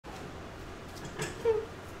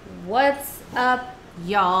What's up,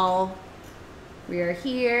 y'all? We are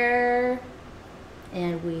here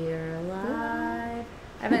and we're live.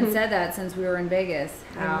 I haven't said that since we were in Vegas.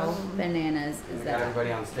 How bananas is We that? got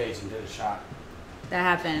everybody on stage and did a shot. That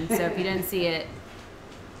happened. So if you didn't see it,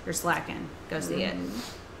 you're slacking. Go see it.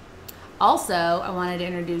 Also, I wanted to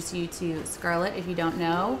introduce you to Scarlett. If you don't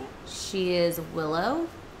know, she is Willow.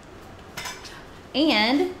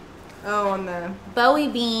 And on the Bowie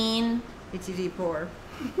Bean. HED pour.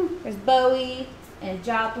 There's Bowie and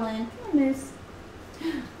Joplin. Come on, Miss.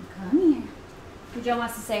 Come here. Who Joe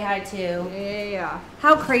wants to say hi to. Yeah.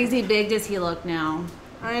 How crazy big does he look now?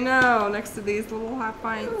 I know, next to these little half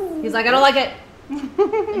pints. He's like, I don't like it. I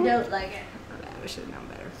don't like it. I should have known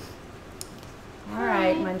better. All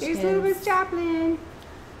right, Here's munchkins. little Miss Joplin.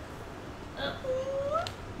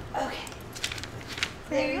 Okay.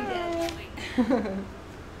 There you go.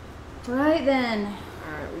 Right then.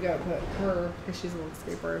 Alright, we gotta put her, because she's a little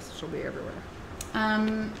escaper, so she'll be everywhere.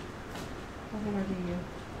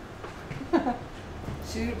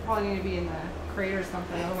 She probably need to be in the crate or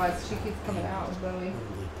something, otherwise she keeps coming out with Bowie.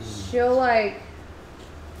 She'll like.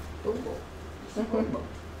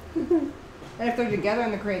 And if they're together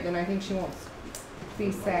in the crate, then I think she won't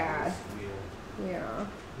be sad. Yeah.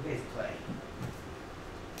 You guys play.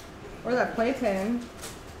 Or that playpen.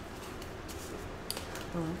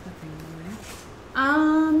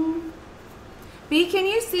 B, can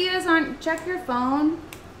you see us on? Check your phone.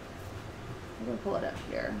 I'm gonna pull it up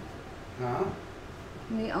here. Huh?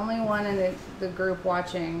 I'm the only one in the group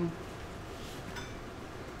watching.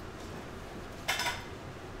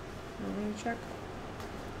 Let me check.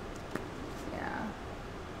 Yeah.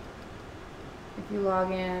 If you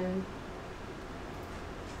log in.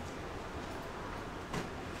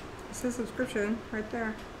 It says subscription right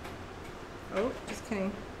there. Oh, just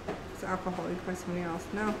kidding. It's alcohol. You can buy somebody else.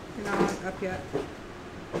 No, you're not up yet.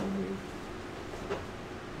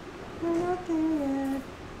 You're not there yet.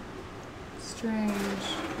 Strange.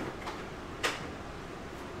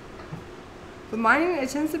 But mine, it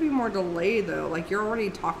tends to be more delayed though. Like you're already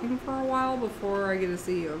talking for a while before I get to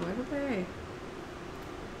see you. I'm like, okay.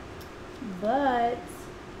 But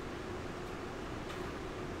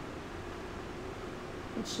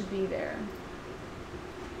it should be there.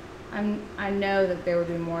 I know that there would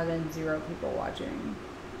be more than 0 people watching.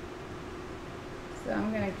 So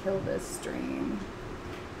I'm gonna kill this stream.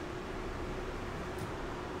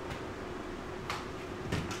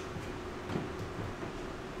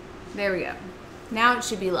 There we go. Now it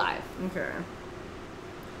should be live. Okay.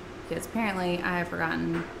 Because apparently I have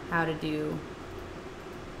forgotten how to do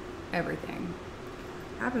everything.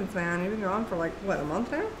 Happens, man. You've been gone for like, what, a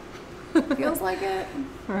month now? Feels like it.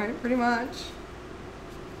 Right, pretty much.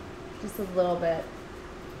 Just a little bit.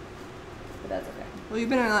 But that's okay. Well, you've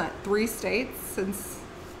been in 3 states since,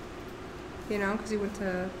 you know, because you went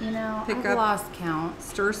to You know, pick I've up lost count.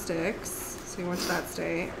 Stix. So you went to that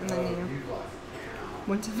state. And then you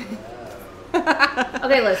went to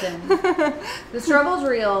Okay, listen. The struggle's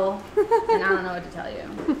real, and I don't know what to tell you.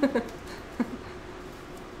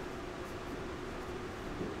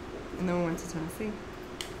 And then we went to Tennessee.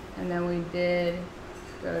 And then we did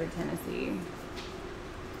go to Tennessee.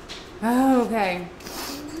 Oh, okay.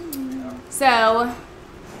 So,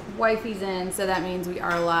 wifey's in, so that means we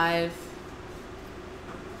are live.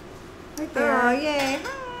 Right there. Oh, yay.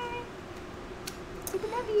 Hi. Super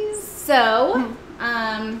love you. So,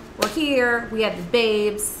 we're here. We have the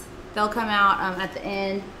babes. They'll come out at the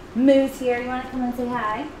end. Moose here. You want to come and say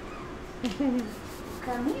hi?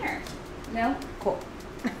 Come here. No? Cool.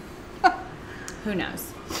 Who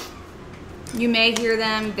knows? You may hear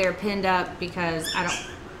them. They're pinned up because I don't.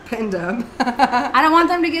 Pinned up. I don't want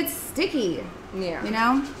them to get sticky. Yeah. You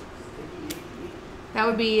know? That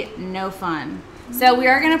would be no fun. So we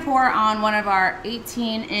are going to pour on one of our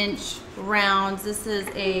 18-inch rounds. This is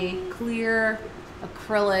a clear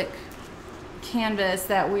acrylic canvas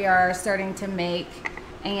that we are starting to make.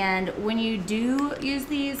 And when you do use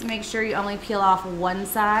these, make sure you only peel off one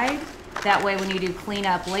side. That way when you do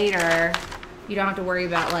cleanup later, you don't have to worry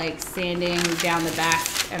about like sanding down the back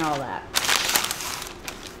and all that.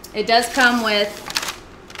 It does come with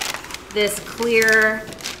this clear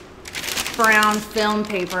brown film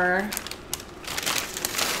paper.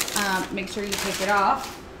 Make sure you take it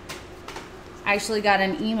off. I actually got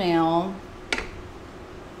an email.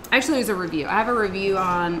 Actually, it was a review. I have a review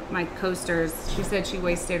on my coasters. She said she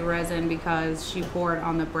wasted resin because she poured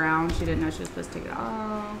on the brown. She didn't know she was supposed to take it off.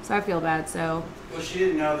 Oh. So I feel bad, so. Well, she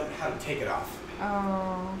didn't know how to take it off.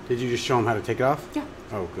 Oh. Did you just show them how to take it off? Yeah.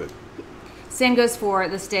 Oh, good. Same goes for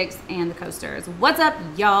the Stix and the coasters. What's up,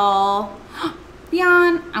 y'all?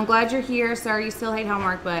 Beyond, I'm glad you're here. Sorry you still hate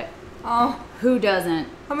homework, but Oh, who doesn't?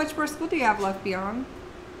 how much more school do you have left, Beyond?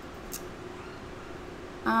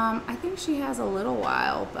 I think she has a little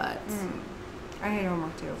while, but I hate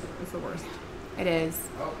homework too. It's the worst. it is.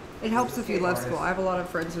 It helps if you love school. I have a lot of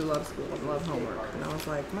friends who love school and love homework, and I was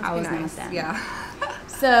like, must I be was nice. nice then. Yeah.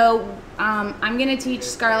 So I'm gonna teach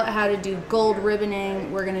Scarlett how to do gold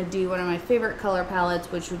ribboning. We're gonna do one of my favorite color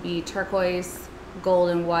palettes, which would be turquoise, gold,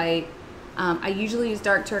 and white. I usually use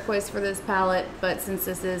dark turquoise for this palette, but since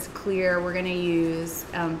this is clear, we're gonna use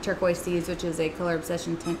turquoise seeds, which is a color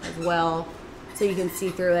obsession tint as well, so you can see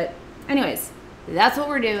through it. Anyways, that's what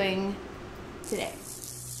we're doing today.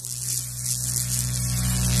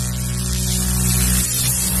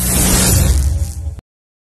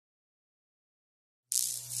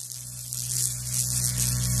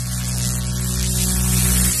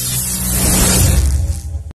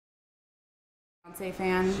 Beyonce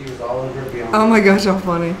fan. She was all over Beyonce. Oh my gosh, how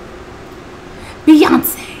funny.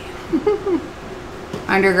 Beyonce.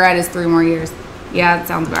 Undergrad is 3 more years. Yeah, that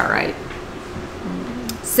sounds about right.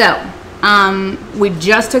 So, we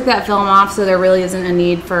just took that film off, so there really isn't a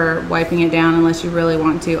need for wiping it down unless you really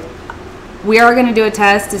want to. We are going to do a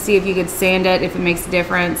test to see if you could sand it, if it makes a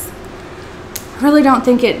difference. I really don't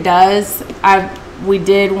think it does. We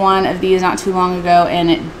did one of these not too long ago,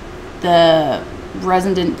 and the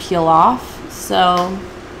resin didn't peel off. So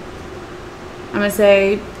I'm gonna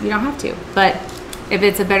say you don't have to, but if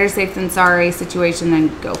it's a better safe than sorry situation,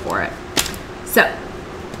 then go for it. So,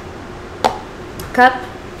 cup.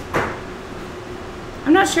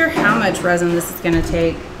 I'm not sure how much resin this is gonna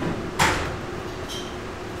take,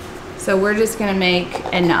 so we're just gonna make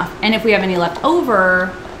enough. And if we have any left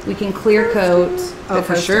over, we can clear coat the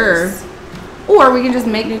for coasters. sure. Or we can just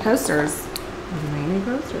make new coasters. Many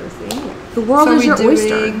posters. Yeah. The world is your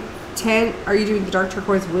oyster. Tint, are you doing the dark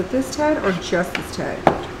turquoise with this tint or just this tint?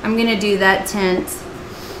 I'm gonna do that tint,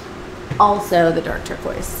 also the dark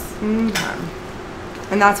turquoise. Okay.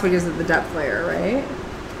 And that's what gives it the depth layer, right?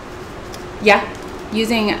 Yeah,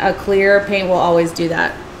 using a clear paint will always do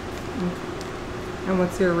that. And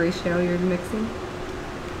what's your ratio you're mixing?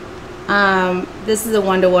 This is a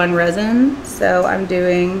 1-to-1 resin, so I'm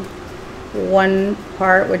doing 1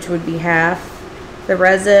 part, which would be half the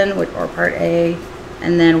resin, or part A,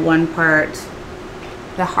 and then 1 part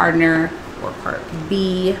the hardener, or part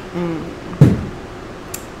B.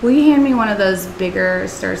 Will you hand me one of those bigger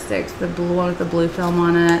stir sticks, the blue one with the blue film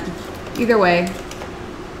on it? Either way.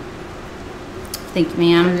 Thank you, Or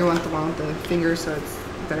ma'am. you want the one with the fingers so it's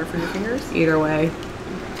better for your fingers? Either way.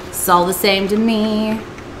 It's all the same to me.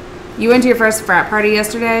 You went to your first frat party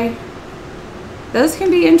yesterday? Those can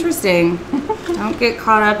be interesting. Don't get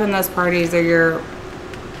caught up in those parties or your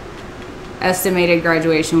estimated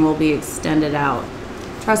graduation will be extended out.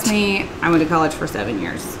 Trust me, I went to college for 7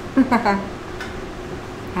 years.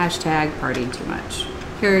 Hashtag partied too much.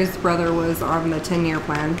 Carrie's brother was on the 10-year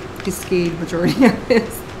plan. He skied majority of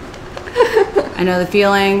his. I know the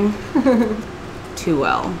feeling too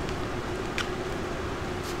well.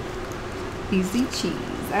 Easy cheese.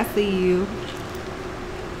 I see you.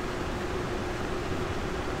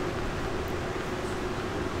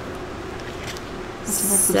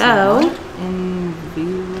 So,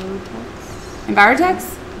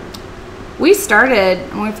 Envirotex? We started,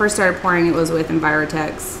 when we first started pouring, it was with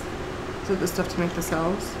Envirotex. Is it the stuff to make the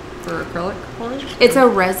cells for acrylic pours? It's a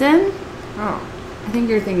resin. Oh. I think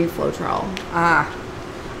you're thinking Floetrol. Ah.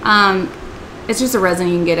 It's just a resin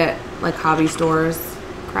you can get at like hobby stores,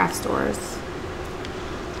 craft stores.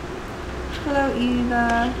 Hello,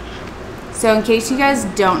 Eva. So in case you guys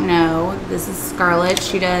don't know, this is Scarlett.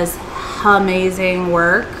 She does amazing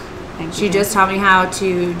work. She just taught me how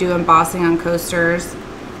to do embossing on coasters,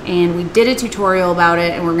 and we did a tutorial about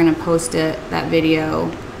it, and we're gonna post that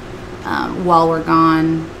video while we're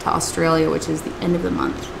gone to Australia, which is the end of the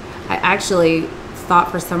month. I actually thought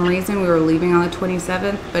for some reason we were leaving on the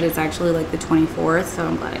 27th, but it's actually like the 24th, so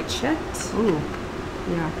I'm glad I checked. Ooh.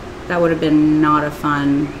 Yeah. That would have been not a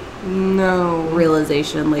fun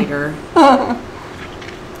realization later.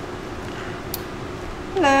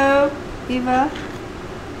 Hello, Eva.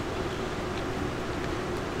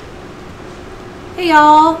 Hey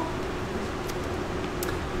y'all.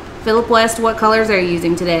 Philip West, what colors are you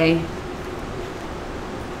using today?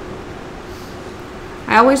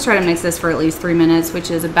 I always try to mix this for at least 3 minutes,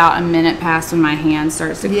 which is about a minute past when my hand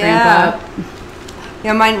starts to cramp up.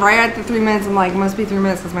 Yeah, mine right at the 3 minutes, I'm like, must be 3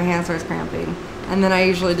 minutes because my hand starts cramping. And then I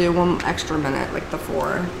usually do 1 extra minute, like the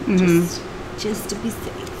 4, just to be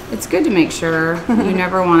safe. It's good to make sure. You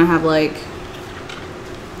never want to have like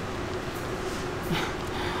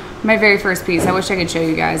My very first piece. I wish I could show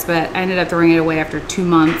you guys, but I ended up throwing it away after 2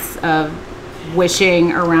 months of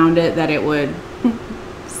wishing around it that it would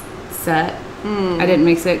set. I didn't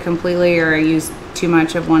mix it completely, or I used too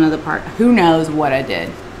much of one of the parts. Who knows what I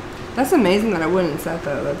did. That's amazing that it wouldn't set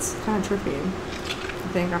though. That's kind of trippy.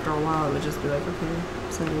 I think after a while it would just be like, okay,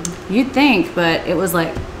 so. You'd think, but it was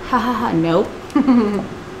like, ha ha ha, nope.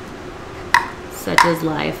 Such is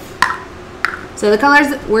life. So the colors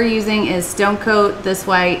that we're using is Stone Coat, This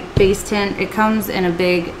White, Base Tint. It comes in a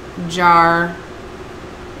big jar,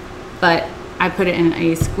 but I put it in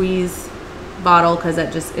a squeeze bottle because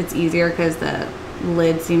it's easier because the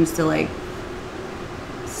lid seems to like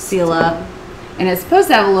seal up. And it's supposed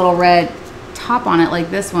to have a little red top on it like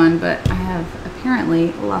this one, but I have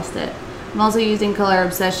apparently lost it. I'm also using Color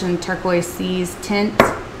Obsession Turquoise Seas Tint,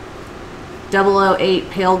 008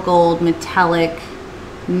 Pale Gold Metallic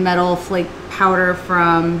Metal Flake Powder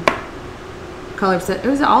from Color Obsession. It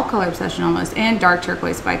was all Color Obsession almost, and Dark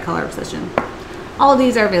Turquoise by Color Obsession. All of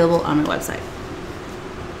these are available on my website.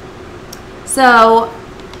 So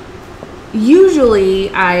usually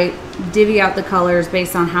I divvy out the colors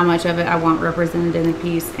based on how much of it I want represented in the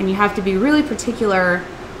piece, and you have to be really particular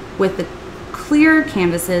with the clear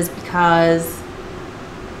canvases because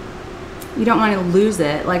you don't want to lose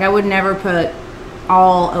it. Like I would never put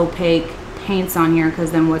all opaque paints on here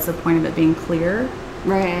because then what's the point of it being clear?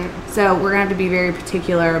 Right. So we're gonna have to be very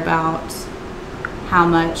particular about how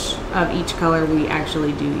much of each color we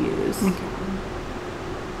actually do use. Okay.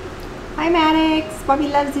 Hi Maddox, Bobby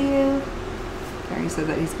loves you. Gary said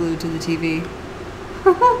that he's glued to the TV.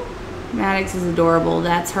 Maddox is adorable.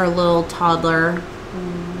 That's her little toddler.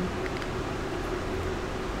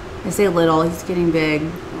 I say little, he's getting big.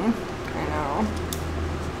 I know.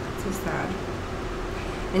 So sad.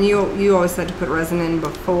 And you always said to put resin in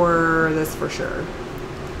before this for sure.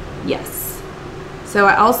 Yes. So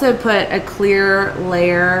I also put a clear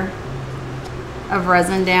layer of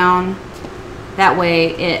resin down. That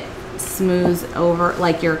way it smooths over,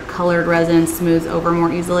 like your colored resin smooths over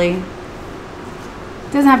more easily.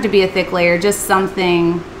 It doesn't have to be a thick layer, just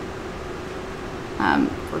something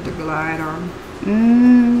For the glide on.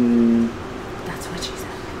 That's what she said.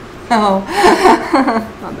 Oh.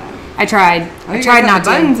 Not bad. I tried. Oh, I tried not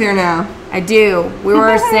to. Buttons here now. I do. We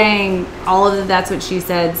were saying all of the that's what she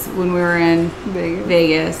said when we were in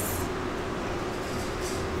Vegas.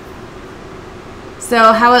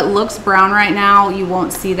 So how it looks brown right now, you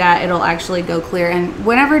won't see that. It'll actually go clear. And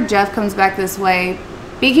whenever Jeff comes back this way,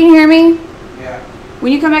 B, can you hear me? Yeah.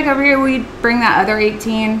 When you come back over here, will you bring that other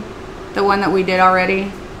 18, the one that we did already?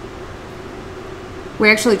 We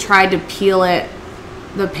actually tried to peel it,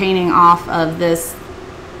 the painting off of this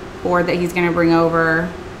board that he's gonna bring over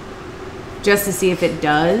just to see if it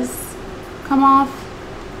does come off.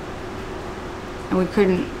 And we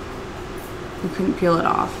couldn't peel it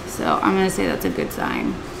off. So I'm gonna say that's a good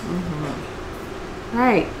sign. All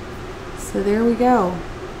right, so there we go.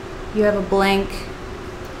 You have a blank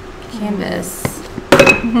canvas.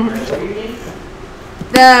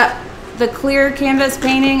 The clear canvas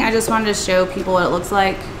painting, I just wanted to show people what it looks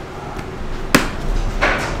like.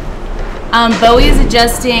 Bowie is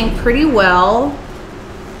adjusting pretty well.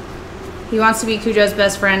 He wants to be Cujo's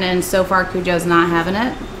best friend, and so far Cujo's not having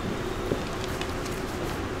it.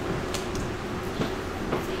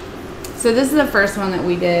 So this is the first one that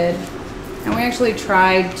we did, and we actually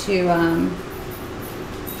tried to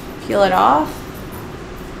peel it off.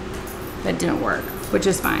 That didn't work, which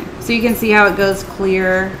is fine. So you can see how it goes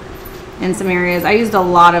clear in some areas. I used a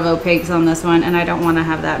lot of opaques on this one, and I don't want to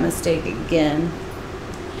have that mistake again.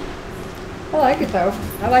 I like it though.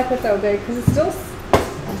 I like it though big because it's still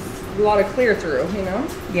a lot of clear through, you know?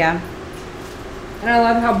 Yeah. And I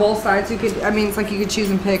love how both sides you could, I mean, it's like you could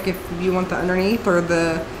choose and pick if you want the underneath or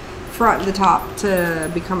the front, the top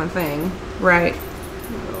to become a thing. Right.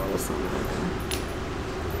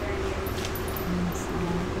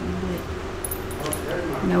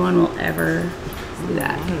 No one will ever do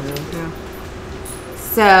that. Yeah.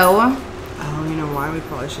 So, oh, you know why? We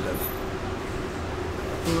probably should have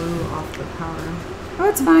blew off the powder. oh,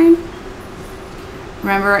 it's fine.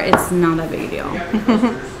 Remember, it's not that big a deal.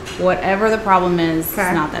 Whatever the problem is, it's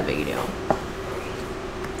not that big a deal.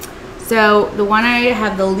 So the one I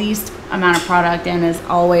have the least amount of product in is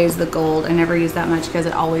always the gold. I never use that much because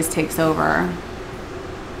it always takes over.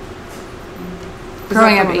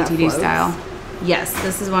 Growing up ATD style. Yes,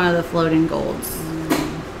 this is one of the floating golds.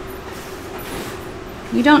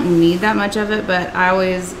 You don't need that much of it, but I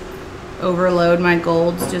always overload my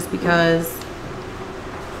golds just because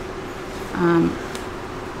I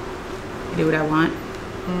do what I want.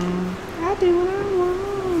 I do what I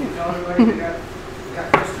want. You can tell everybody we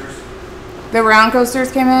got posters. The round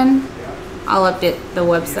coasters came in. I'll update the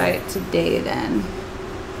website today then.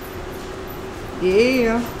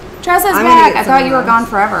 Yeah. Tressa's I'm gonna back. get I some thought of you were those. gone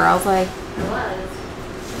forever. I was like, I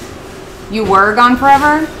was. you were gone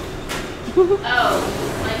forever? Oh,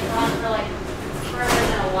 like gone for like forever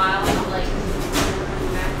than a while. I'm like, never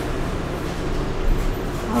coming back.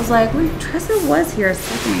 I was like, wait, Tressa was here a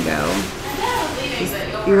second ago. I know,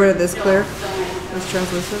 leaving, but You wanted this clear? filming. This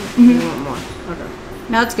translucent? You want more? Okay.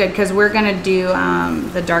 No, it's good because we're going to do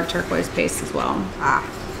the dark turquoise paste as well. Ah.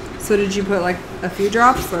 So did you put like a few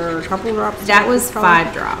drops or a couple drops? That of was this color?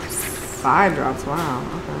 5 drops. 5 drops. Wow.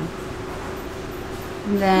 Okay.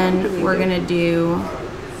 And then Pretty we're good. going to do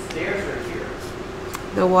Stairs are here.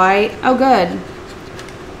 the white. Oh, good.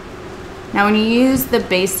 Now, when you use the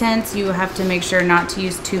base tints, you have to make sure not to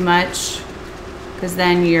use too much because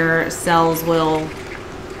then your cells will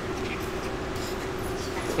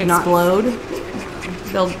explode.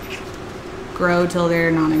 They'll grow till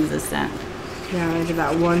they're non-existent. Yeah, I did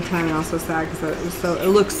that one time and I was so sad because it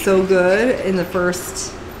looked so good in the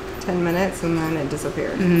first 10 minutes and then it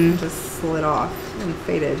disappeared. It just slid off and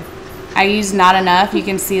faded. I used not enough. You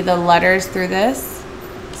can see the letters through this.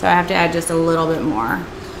 So I have to add just a little bit more.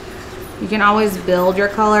 You can always build your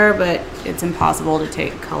color, but it's impossible to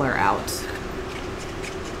take color out.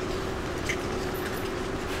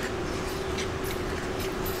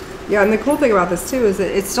 Yeah, and the cool thing about this too is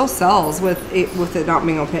that it still sells with it not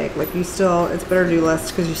being opaque. Like it's better to do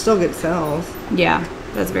less because you still get cells. Yeah,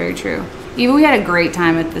 that's very true. Eva, we had a great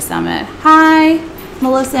time at the summit. Hi,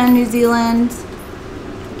 Melissa in New Zealand.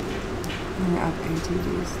 Yeah,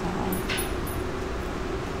 ATD style.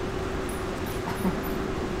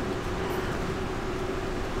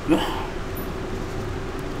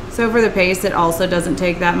 So for the paste, it also doesn't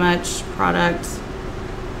take that much product.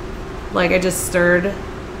 Like I just stirred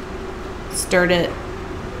it,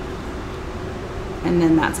 and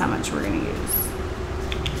then that's how much we're gonna use.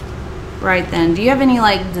 Right then, do you have any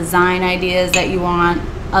like design ideas that you want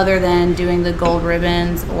other than doing the gold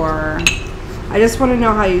ribbons or? I just want to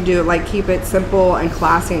know how you do it. Like keep it simple and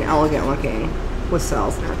classy and elegant looking with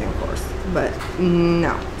cells and everything, of course. But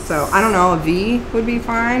no. So I don't know. A V would be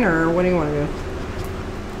fine, or what do you want to do?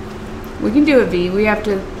 We can do a V. We have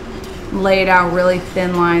to lay it out really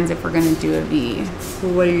thin lines if we're gonna do a V.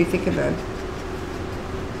 Well, what are you thinking then?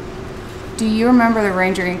 Do you remember the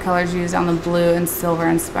ranger ink colors used on the blue and silver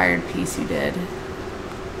inspired piece you did?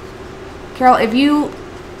 Carol, if you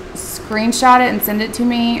screenshot it and send it to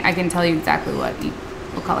me, I can tell you exactly what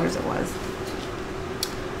colors it was.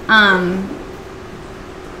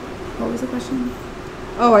 What was the question?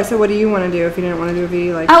 Oh, I said, what do you want to do if you didn't want to do a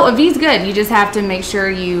V? Like, Oh, a V's good. You just have to make sure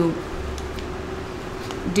you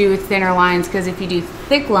do thinner lines because if you do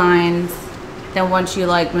thick lines, then once you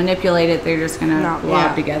like manipulate it, they're just gonna No,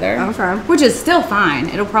 blob yeah. together. Okay. Which is still fine.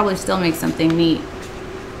 It'll probably still make something neat.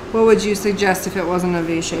 what would you suggest if it wasn't a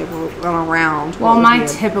V shape or on a round? Well, What would my be a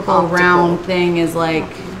typical optical? round thing is like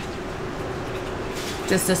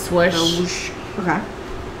just a swoosh. Whoosh. Okay.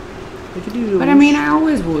 We could do. But I mean, I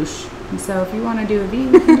always whoosh. And so if you want to do a V,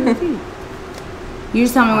 we can do a V. You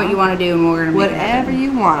just tell me what you want to do, and we're gonna make it whatever happen.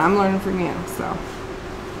 you want. I'm learning from you. So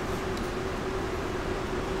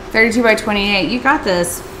 32 by 28. You got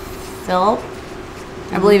this, Philip.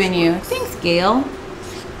 I believe in you. Thanks, Gail.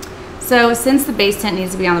 So since the base tint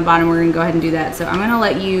needs to be on the bottom, we're gonna go ahead and do that. So I'm gonna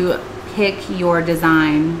let you pick your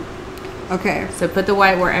design. okay. So put the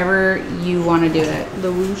white wherever you want to do it.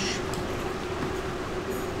 The whoosh.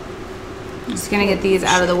 Just gonna get these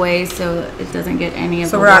out of the way so it doesn't get any of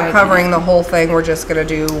So the we're white not in covering it. the whole thing. We're just gonna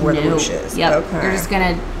do where the No. whoosh is. Yep. Okay. You're just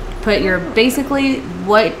gonna put your basically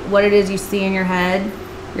what it is you see in your head.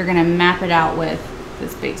 You're gonna map it out with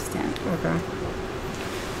this base tint. Okay.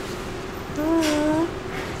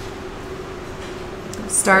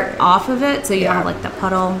 Start off of it so you don't Yeah. have like the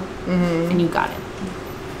puddle, and you got it.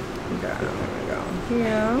 Okay. There we go.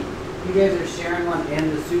 Yeah. You guys are sharing one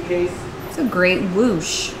in the suitcase? It's a great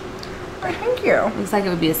whoosh. Right, thank you. Looks like it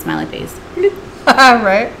would be a smiley face.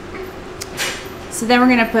 Right. So then we're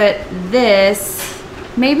gonna put this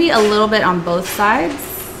maybe a little bit on both sides,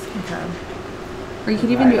 Okay. or you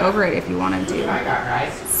could even do over it if you wanted I to. got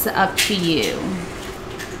guys. It's up to you.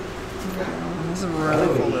 This is really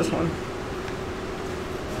cool. This one.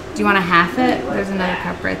 Do you want to half it? There's another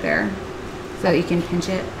cup right there, so that you can pinch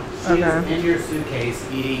it. She's Okay. in your suitcase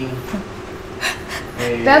eating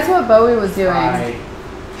a That's what Bowie was doing. fried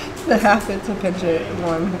The half it to pinch it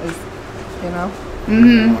one is, you know.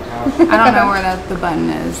 I don't know where the button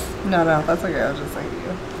is. No, that's okay. I was just thinking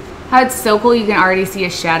you. How it's so cool, you can already see a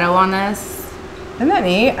shadow on this. Isn't that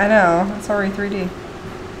neat? I know. It's already 3D.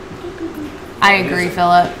 I agree,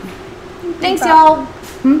 Philip. Thanks, y'all.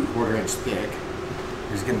 1/4 inch thick.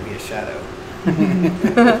 There's gonna be a shadow.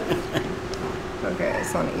 Okay,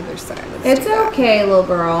 it's on either side. Let's It's do that. okay, little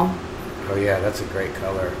girl. Oh yeah, that's a great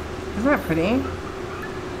color. Isn't that pretty?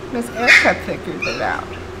 Miss Erica figured it out.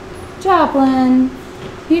 Joplin,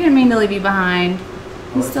 he didn't mean to leave you behind.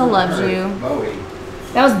 He Oh, still it's loves her. you. Bowie.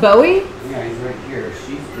 That was Bowie? Yeah, he's right here.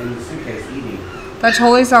 She's in the suitcase eating. That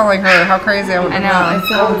totally sounds like her. How crazy! I I wouldn't know. It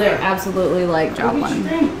sounds there. absolutely like Go get your Joplin.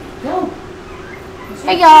 drink. Go.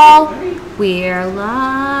 Hey, y'all. We're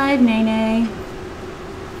live, Nene.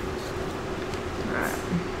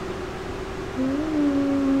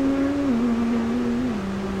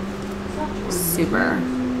 Super.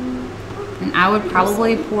 And I would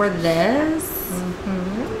probably pour this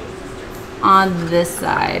on this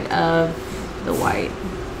side of the white.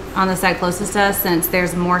 On the side closest to us, since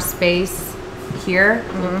there's more space here,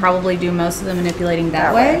 we'll probably do most of the manipulating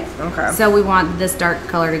that way. Okay. So we want this dark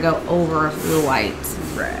color to go over the white.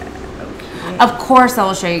 Red. Okay. Of course, I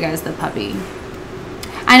will show you guys the puppy.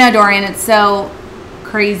 I know, Dorian, it's so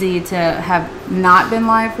crazy to have not been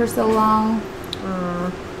live for so long.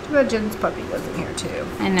 Too bad Jen's puppy wasn't here too.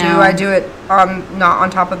 I know. Do I do it on not on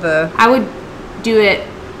top of the? I would do it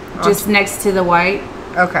just next to the white.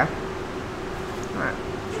 Okay. All right.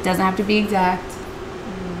 Doesn't have to be exact.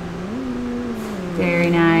 Very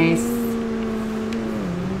nice.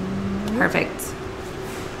 Perfect.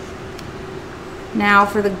 Now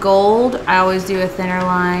for the gold, I always do a thinner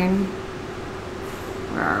line.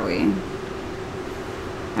 Where are we?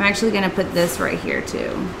 I'm actually going to put this right here too.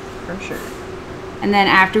 For sure. And then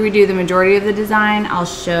after we do the majority of the design, I'll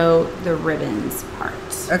show the ribbons part.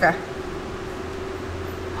 Okay.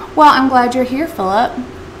 Well, I'm glad you're here, Philip.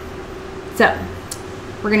 So,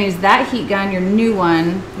 we're gonna use that heat gun, your new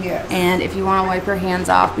one. Yes. And if you wanna wipe your hands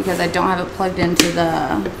off, because I don't have it plugged into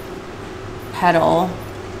the pedal.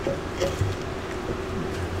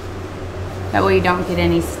 That way you don't get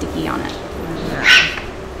any sticky on it.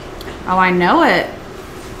 Oh, I know it.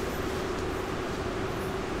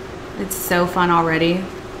 It's so fun already.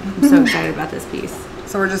 I'm so excited about this piece.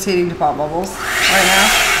 So we're just heating to pop bubbles right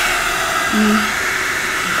now.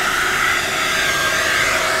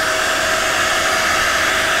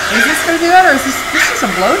 Is this gonna do that, or is this is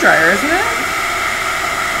a blow dryer, isn't it?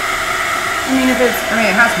 I mean, if it's, I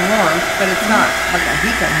mean, it has warmth, but it's not like a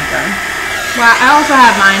heat gun. well, I also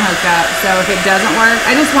have mine hooked up, so if it doesn't work,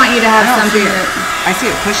 I just want you to have something that, I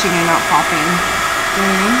see it pushing and not popping.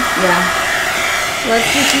 yeah.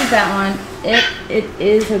 Let's just use that one. It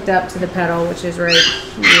is hooked up to the pedal, which is right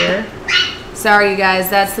here. Sorry, you guys,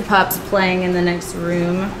 that's the pups playing in the next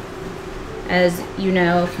room. As you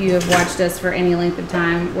know, if you have watched us for any length of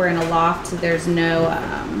time, we're in a loft, so there's no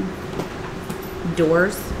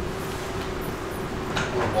doors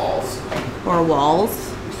Or walls. or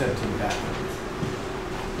walls. Except in that one.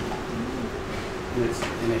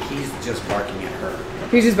 And he's just barking at her.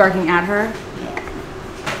 He's just barking at her Yeah.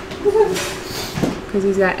 because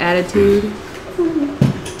he's got attitude.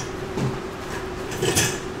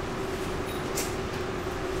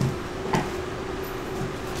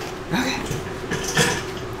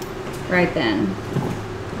 Right then.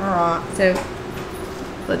 Alright. So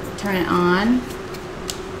let's turn it on.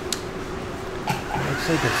 Looks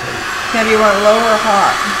like it's Now, do you want low or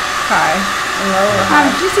hot? High. And low or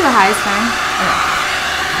high? Just do a high, it's fine.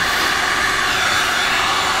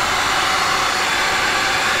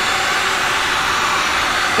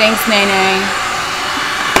 Thanks, Nene.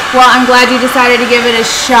 Well, I'm glad you decided to give it a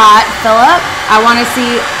shot, Philip. I want to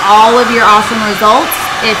see all of your awesome results,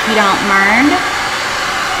 if you don't mind.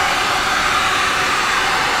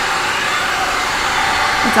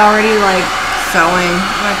 It's already like Selling.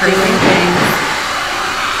 doing things.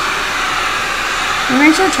 You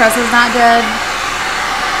make sure Tressa's not dead.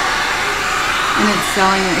 And it's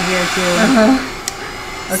selling it here too.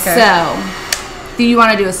 Okay. So, do you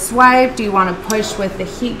want to do a swipe? Do you want to push with the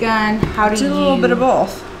heat gun? How do Do you? a little bit of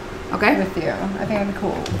both Okay. with you. I think that'd be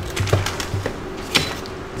cool.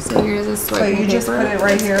 So here's a swipe. So you just put it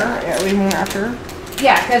right here, even after?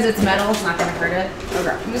 Yeah, because it's metal. It's not going to hurt it.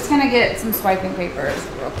 Okay. I'm just going to get some swiping papers.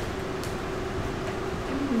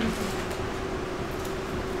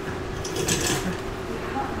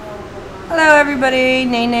 Hello, everybody.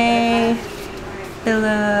 Nene.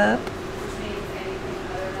 Philip.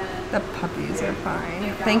 The puppies are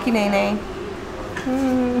fine. Thank you, Nene.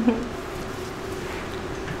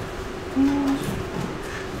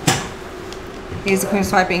 He's the queen of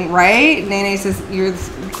swiping, right? Nene says you're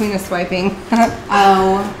the queen of swiping.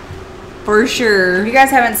 Oh. For If sure. you guys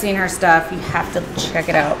haven't seen her stuff, you have to check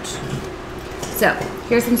it out. So,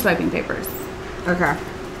 here's some swiping papers. Okay.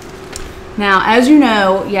 Now, as you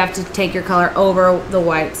know, you have to take your color over the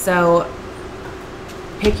white. So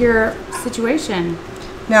pick your situation.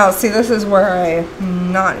 Now, see, this is where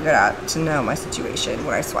I'm not good at to know my situation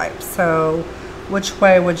when I swipe. So which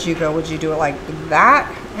way would you go? Would you do it like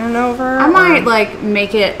that and over? I might like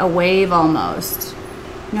make it a wave almost.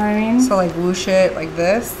 You know what I mean? So like whoosh it like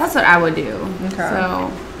this? That's what I would do. Okay.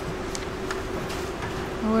 So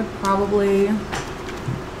I would probably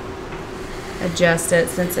adjust it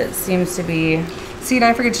since it seems to be. See, and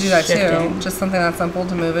I forget to do that shifting. too. Just something that's simple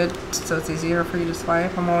to move it so it's easier for you to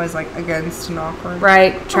swipe. I'm always like against and awkward.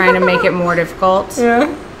 Right, trying to make it more difficult.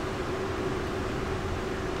 Yeah.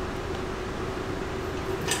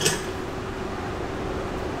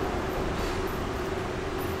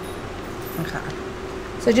 Okay.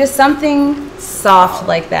 So just something soft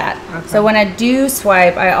like that. Okay. So when I do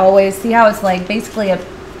swipe, I always see how it's like basically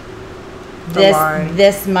line.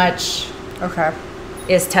 this much Okay.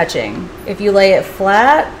 is touching. If you lay it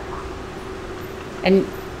flat and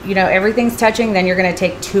you know everything's touching, then you're going to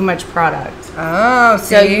take too much product. Oh, see?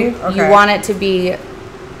 So you Okay. want it to be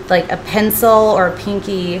like a pencil or a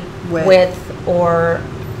pinky width or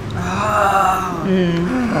Oh.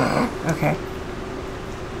 Okay.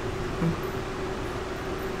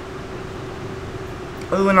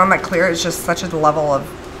 Ooh, and on that clear, it's just such a level of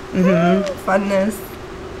funness.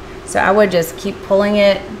 so I would just keep pulling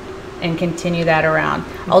it and continue that around.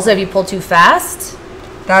 Also, if you pull too fast,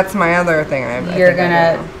 That's my other thing. you're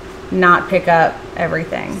gonna not pick up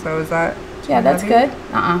everything. So is that? Yeah, that's heavy? good.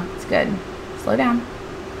 It's good. Slow down.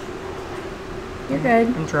 You're good.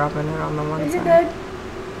 I'm dropping it on the one You're side.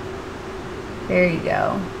 good. There you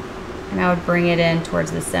go. And I would bring it in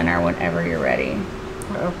towards the center whenever you're ready.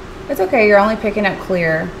 Oh. It's okay. You're only picking up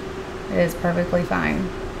clear. It is perfectly fine.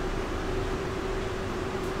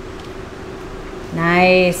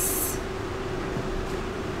 Nice.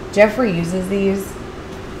 Jeffrey uses these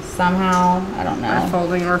somehow. I don't By know.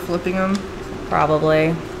 folding or flipping them.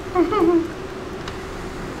 Probably.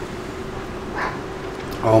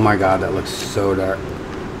 Oh my god, that looks so dark.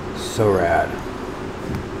 So rad.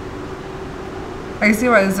 I can see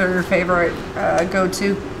why these are your favorite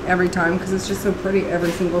go-to every time because it's just so pretty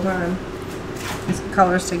every single time. These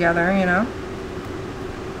colors together, you know.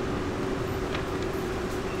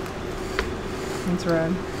 It's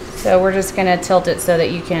red. So we're just going to tilt it so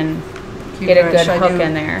that you can Keep get a it- good should I hook do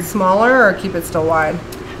in there. Smaller or keep it still wide?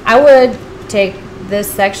 I would take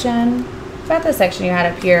this section, about the section you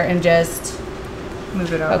had up here, and just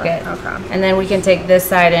Move it over. hook it. Okay. And then we can take this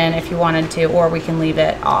side in if you wanted to, or we can leave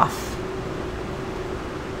it off.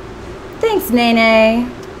 Thanks, Nene.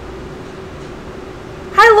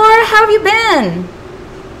 Hi, Laura. How have you been?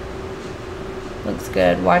 Looks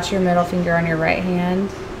good. Watch your middle finger on your right hand.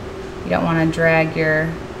 You don't want to drag your...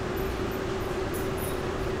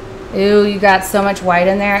 Ooh, you got so much white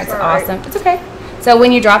in there. It's Sorry. awesome. It's okay. So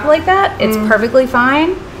when you drop it like that, it's perfectly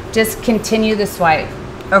fine. Just continue the swipe,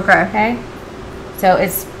 Okay. okay? So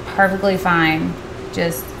it's perfectly fine.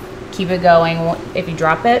 Just keep it going. If you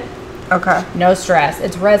drop it, Okay. no stress.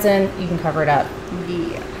 It's resin. You can cover it up.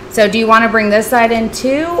 Yeah. So do you want to bring this side in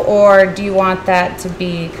too, or do you want that to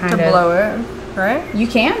be kind To of... blow it, right? You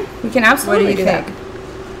can. We can What do absolutely you do think? that.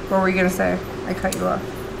 What were you gonna say? I cut you off.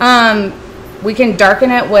 We can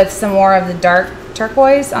darken it with some more of the dark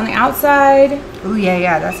turquoise on the outside. Ooh,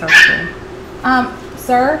 yeah, that sounds cool.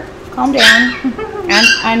 Sir, calm down. And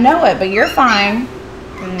I know it, but you're fine.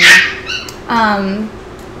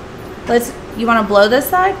 You want to blow this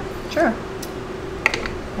side? Sure.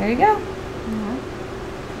 There you go.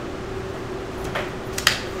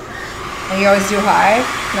 And you always do high,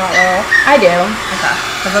 not low. I do. Okay.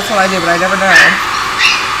 Because that's what I do, but I never know.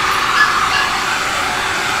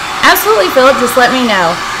 Absolutely, Philip. Just let me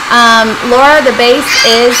know. Laura, the base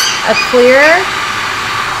is a clear.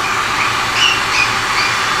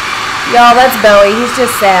 Y'all, that's Bowie. He's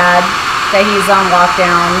just sad that he's on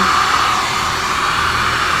lockdown.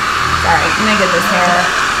 Sorry, let me get this hair.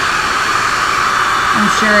 I'm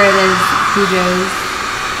sure it is Cujo's.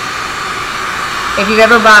 If you've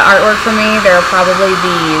ever bought artwork from me, there are probably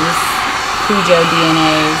these Cujo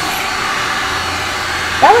DNAs.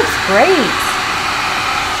 That looks great.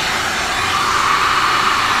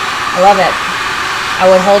 I love it. I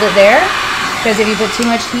would hold it there because if you put too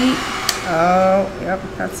much heat, Oh, yep,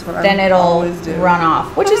 that's what then I it'll always do. run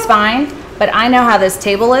off, which is fine. But I know how this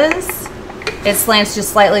table is. It slants just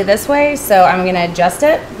slightly this way, so I'm going to adjust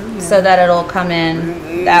it so that it'll come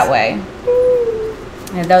in that way.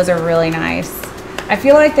 And those are really nice. I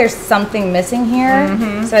feel like there's something missing here,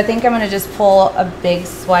 so I think I'm going to just pull a big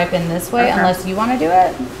swipe in this way, Okay. unless you want to do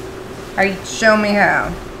it. Are you Show me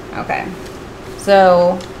how. okay?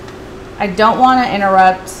 So I don't want to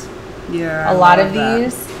interrupt Yeah. a lot of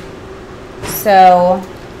these. So.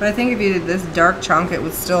 But I think if you did this dark chunk, it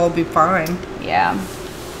would still be fine. Yeah.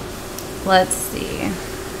 Let's see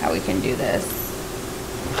how we can do this.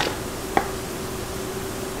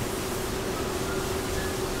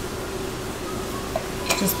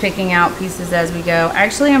 Just picking out pieces as we go.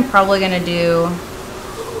 Actually, I'm probably going to do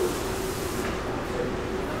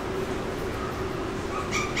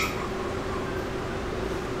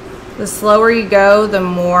the slower you go, the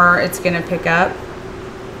more it's going to pick up.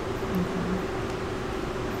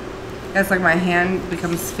 It's like my hand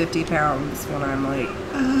becomes 50 pounds when I'm like,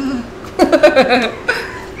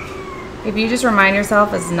 If you just remind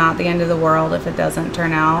yourself it's not the end of the world if it doesn't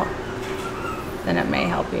turn out, then it may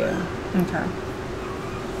help you. okay.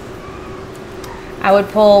 I would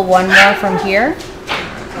pull one more from here.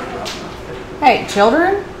 Hey,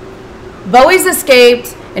 children. Bowie's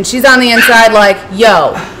escaped, and she's on the inside like,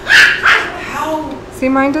 yo. See,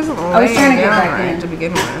 mine doesn't lay I was trying to get down back right in to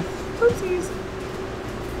begin with. Oopsies.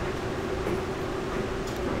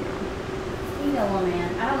 You know, little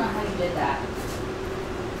man. I don't know how you did that.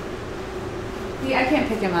 See, I can't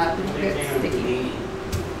pick him up. He'll get sticky.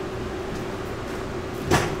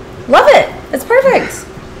 Love it. It's perfect.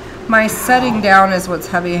 My setting down is what's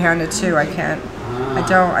heavy-handed too. I can't.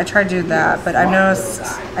 I tried to do that, but I noticed.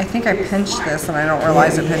 I think I pinched this, and I don't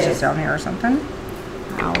realize it pinches down here or something.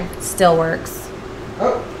 Oh, still works.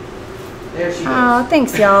 Oh, there she goes. Oh,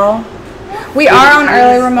 thanks, y'all. We are on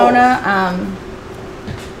early, Ramona.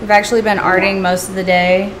 We've actually been arting most of the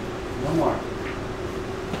day. One more.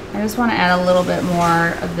 I just want to add a little bit more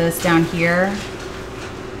of this down here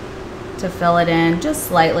to fill it in just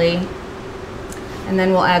slightly. And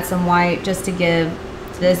then we'll add some white just to give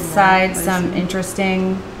this side some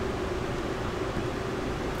interesting,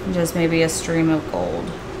 just maybe a stream of gold.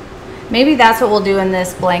 Maybe that's what we'll do in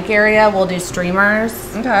this blank area. We'll do streamers.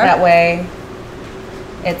 Okay. That way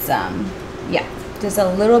it's, yeah, just a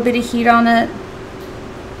little bit of heat on it.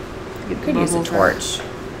 You could use a torch.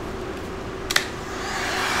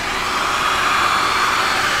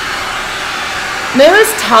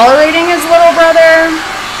 Moo's tolerating his little brother.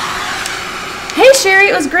 Hey Sherry,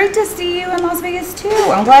 it was great to see you in Las Vegas too.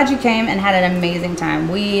 I'm glad you came and had an amazing time.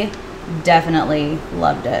 We definitely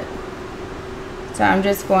loved it. So I'm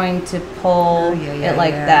just going to pull it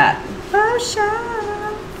like that. Oh,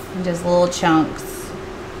 sure. And just little chunks.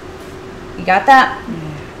 You got that? Yeah.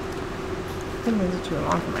 I think it's too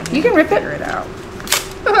long for my hand. You can rip to it. figure it out.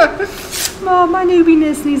 Oh, my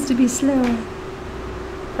newbiness needs to be slower.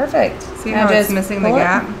 Perfect. See Now how it's just missing the pull it.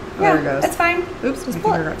 gap? Oh, Yeah, there it goes. that's fine. Oops, Just my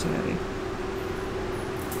pull finger it. got too heavy.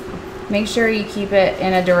 Make sure you keep it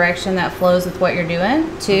in a direction that flows with what you're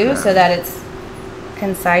doing too, so that it's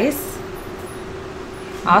concise.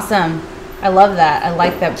 Awesome. I love that. I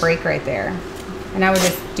like that break right there. And I would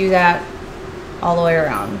just do that all the way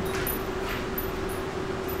around.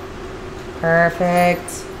 Perfect.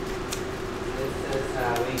 This is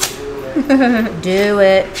how we do it. Do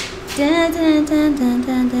it. Dun, dun, dun, dun,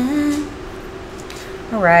 dun, dun.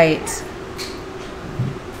 All right.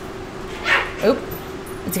 Oop.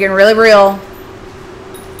 It's getting really real.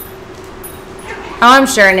 I'm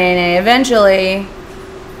sure, Nene, eventually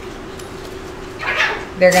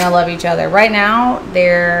they're going to love each other. Right now,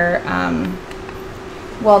 they're,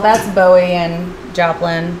 well, that's Bowie and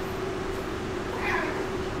Joplin.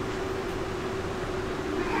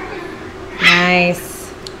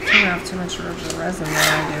 Nice. I have too much resin when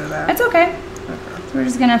I do that. That's okay. Okay. So we're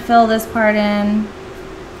just going to fill this part in.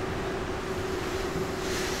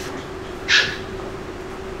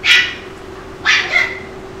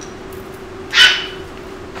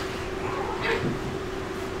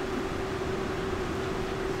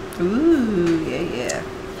 Ooh, yeah.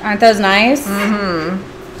 Aren't those nice?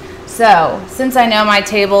 Mm-hmm. So, since I know my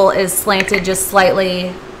table is slanted just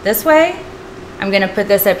slightly this way, I'm going to put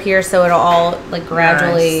this up here so it'll all like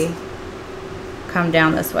gradually come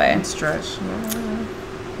down this way. And stretch. Yeah.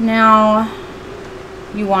 Now,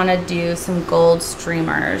 you want to do some gold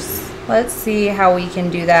streamers. Let's see how we can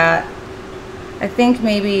do that. I think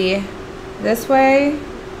maybe this way.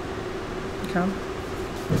 Okay.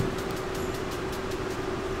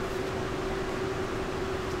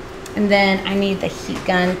 And then I need the heat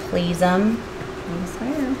gun, please. Yes,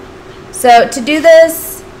 ma'am. So to do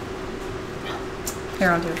this, Here,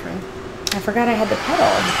 I'll do it for you. I forgot I had the pedal.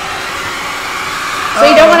 So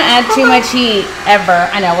you don't want to add too much heat ever.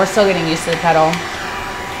 I know, we're still getting used to the pedal.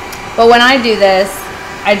 But when I do this,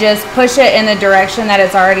 I just push it in the direction that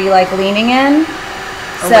it's already like leaning in.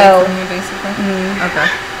 Away So from you, basically? Okay.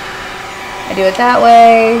 I do it that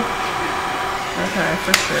way. Okay,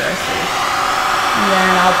 for sure, I see. And then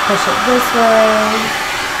I'll push it this way.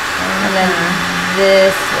 And then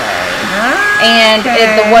this way. And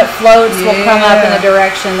what floats will come up in the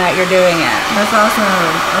direction that you're doing it. That's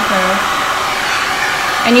awesome. Okay.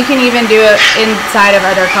 And you can even do it inside of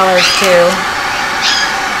other colors too.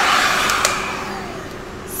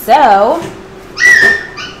 So,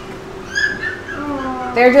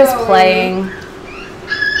 they're just playing.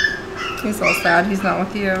 He's all sad he's not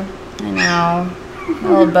with you. I know. A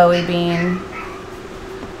little Bowie bean.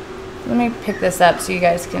 Let me pick this up so you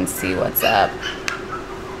guys can see what's up.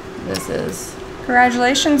 This is...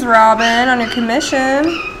 Congratulations, Robin, on your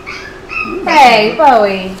commission. Hey,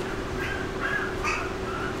 Bowie.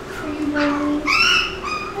 Are you lonely?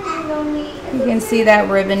 Are you lonely? You can see that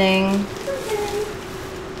ribboning.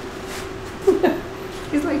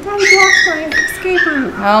 He's like, Daddy blocked my escape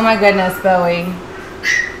route. Oh my goodness, Bowie.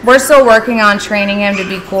 We're still working on training him to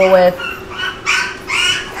be cool with...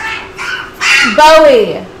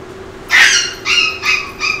 Bowie!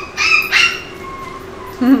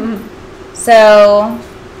 So,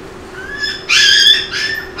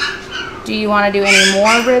 do you want to do any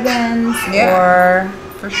more ribbons? Yeah. Or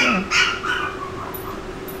For sure.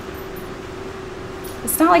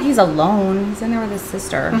 it's not like he's alone. He's in there with his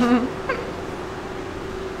sister. Oh,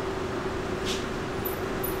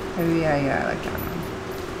 yeah, I like that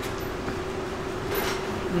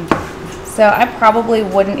one. So I probably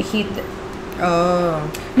wouldn't heat. Oh.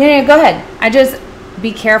 No, go ahead. I just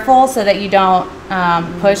be careful so that you don't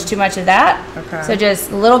push too much of that. Okay. So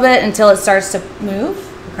just a little bit until it starts to move.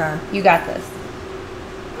 Okay. You got this.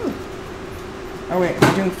 Oh, wait,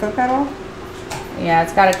 you're doing foot pedal? Yeah,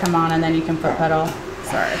 it's got to come on and then you can foot pedal.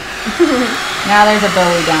 Sorry. Now there's a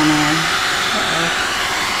Bowie down there.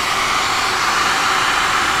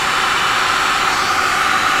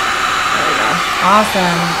 There we go.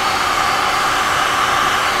 Awesome.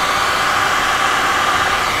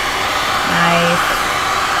 Nice.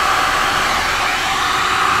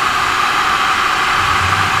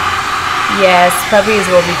 Yes, puppies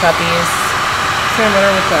will be puppies. Same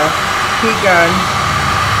winner with the heat gun.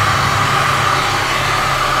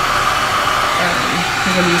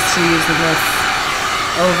 Because I'm used to using this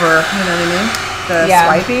over, you know what I mean? The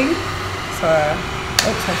swiping. So,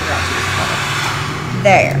 oops, I forgot to use color.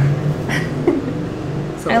 There.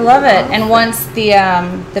 So I love it. And once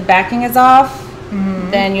the backing is off,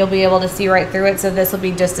 then you'll be able to see right through it. So this will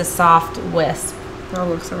be just a soft wisp. that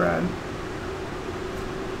looks so rad.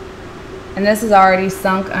 And this is already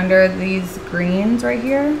sunk under these greens right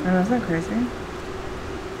here. Oh, isn't that crazy?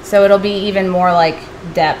 So it'll be even more like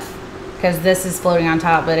depth because this is floating on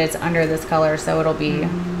top, but it's under this color. So it'll be...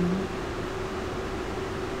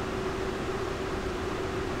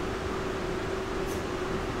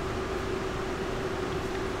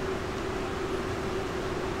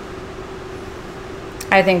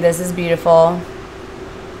 I think this is beautiful.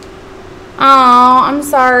 Oh, I'm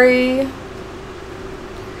sorry.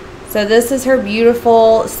 So this is her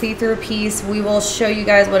beautiful see-through piece. We will show you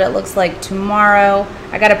guys what it looks like tomorrow.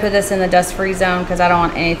 I got to put this in the dust-free zone because I don't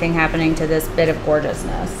want anything happening to this bit of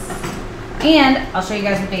gorgeousness. And I'll show you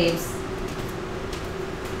guys the babes.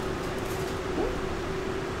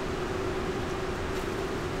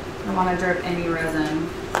 I don't want to drip any resin.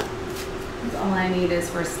 That's all I need is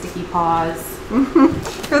for sticky paws.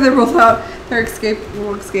 Oh, they're both out. They're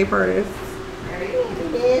little escape artists. There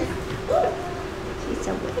it is. She's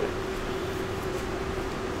so weird.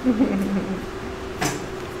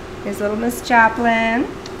 Here's little Miss Chaplin.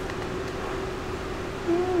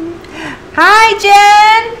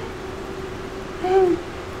 Hi, Jen.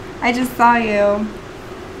 I just saw you.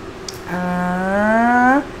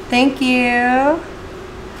 Thank you.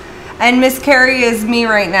 And Miss Carrie is me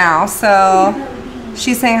right now, so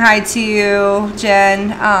she's saying hi to you,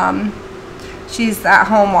 Jen. She's at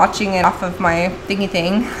home watching it off of my thingy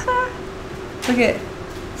thing. Look at,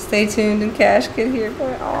 stay tuned and Cash could hear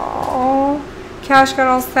Bowie. Oh, Cash got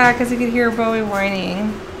all sad because he could hear Bowie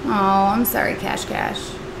whining. Oh, I'm sorry, Cash.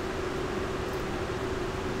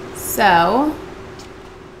 So,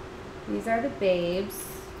 these are the babes.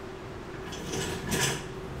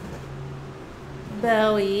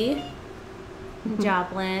 Bowie,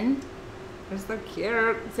 Joplin. They're so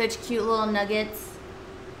cute. Such cute little nuggets.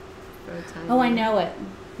 So tiny. Oh, I know it.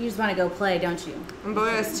 You just want to go play, don't you? And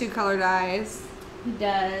Bowie has 2 colored eyes. He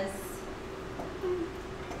does.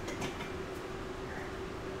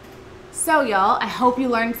 So, y'all, I hope you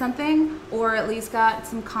learned something or at least got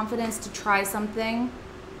some confidence to try something.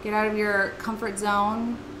 Get out of your comfort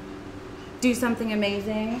zone. Do something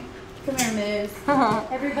amazing. Come here, Moose.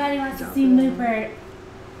 Everybody wants to see Moopert.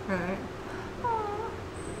 Alright.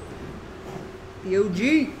 The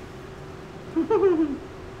OG.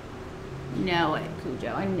 Know it,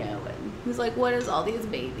 Cujo. I know it. He's like, what is all these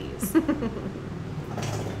babies?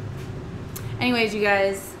 Anyways, you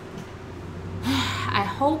guys, I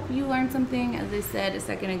hope you learned something, as I said a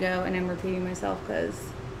second ago, and I'm repeating myself because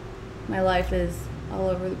my life is all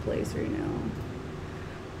over the place right now.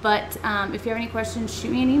 But if you have any questions,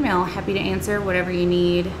 shoot me an email. Happy to answer whatever you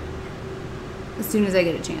need as soon as I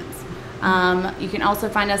get a chance. You can also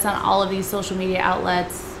find us on all of these social media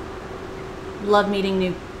outlets. Love meeting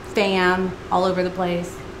new fam all over the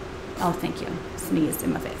place. Oh, thank you. Sneezed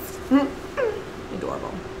in my face.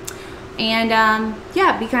 Adorable. And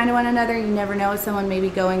yeah, be kind to one another. You never know what someone may be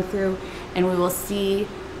going through. And we will see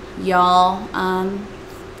y'all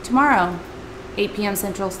tomorrow, 8 p.m.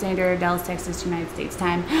 Central Standard, Dallas, Texas, United States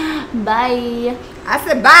time. Bye. I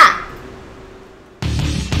said bye.